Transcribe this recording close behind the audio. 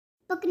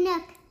Book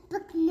nook,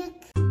 book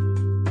nook.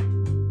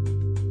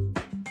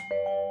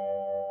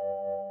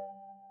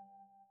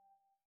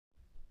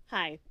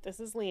 Hi,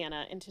 this is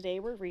Leanna, and today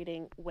we're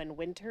reading When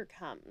Winter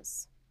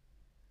Comes.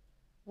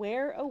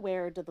 Where, oh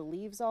where do the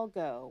leaves all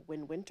go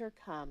when winter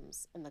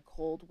comes and the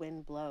cold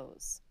wind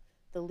blows?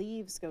 The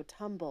leaves go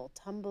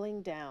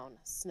tumbling down,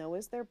 snow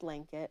is their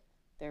blanket,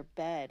 their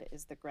bed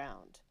is the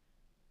ground.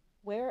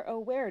 Where, oh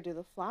where do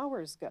the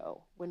flowers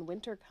go when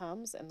winter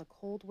comes and the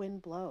cold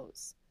wind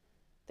blows?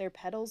 Their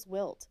petals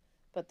wilt,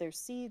 but their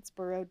seeds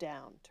burrow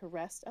down to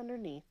rest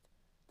underneath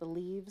the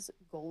leaves'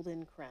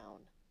 golden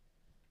crown.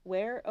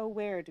 Where, oh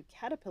where do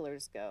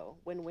caterpillars go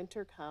when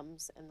winter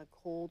comes and the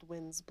cold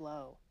winds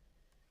blow?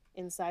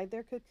 Inside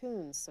their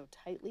cocoons so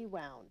tightly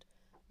wound,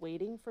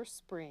 waiting for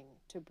spring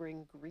to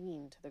bring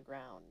green to the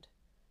ground.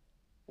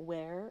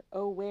 Where,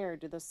 oh where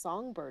do the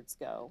songbirds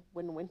go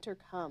when winter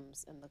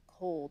comes and the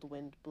cold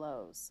wind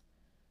blows?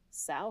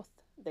 South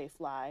they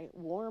fly,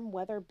 warm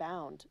weather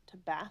bound, to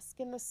bask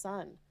in the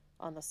sun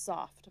on the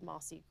soft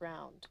mossy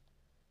ground.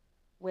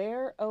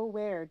 Where, oh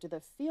where do the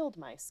field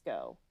mice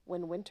go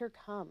when winter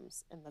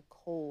comes and the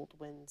cold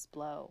winds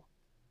blow?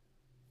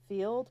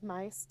 Field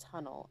mice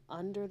tunnel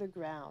under the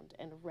ground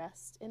and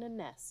rest in a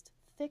nest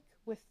thick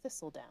with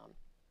thistledown.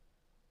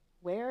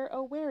 Where,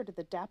 oh where do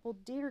the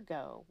dappled deer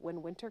go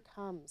when winter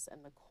comes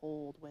and the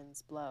cold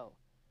winds blow?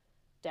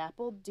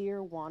 Dappled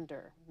deer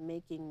wander,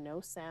 making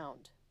no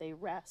sound. They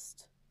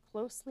rest,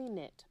 closely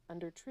knit,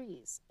 under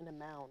trees in a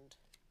mound.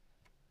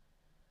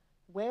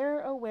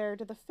 Where, oh where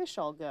do the fish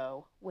all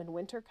go when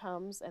winter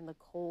comes and the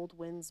cold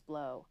winds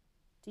blow?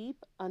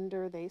 Deep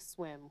under they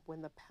swim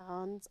when the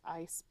pond's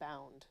ice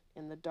bound.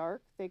 In the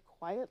dark they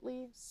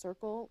quietly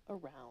circle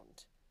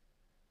around.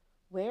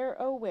 Where,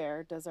 oh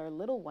where does our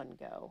little one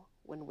go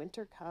when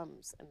winter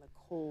comes and the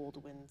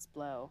cold winds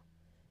blow?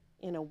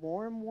 In a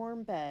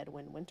warm bed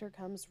when winter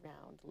comes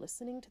round,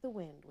 listening to the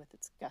wind with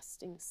its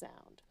gusting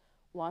sound,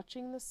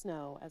 watching the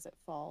snow as it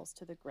falls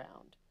to the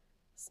ground,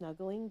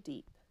 snuggling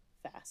deep,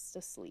 fast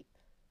asleep.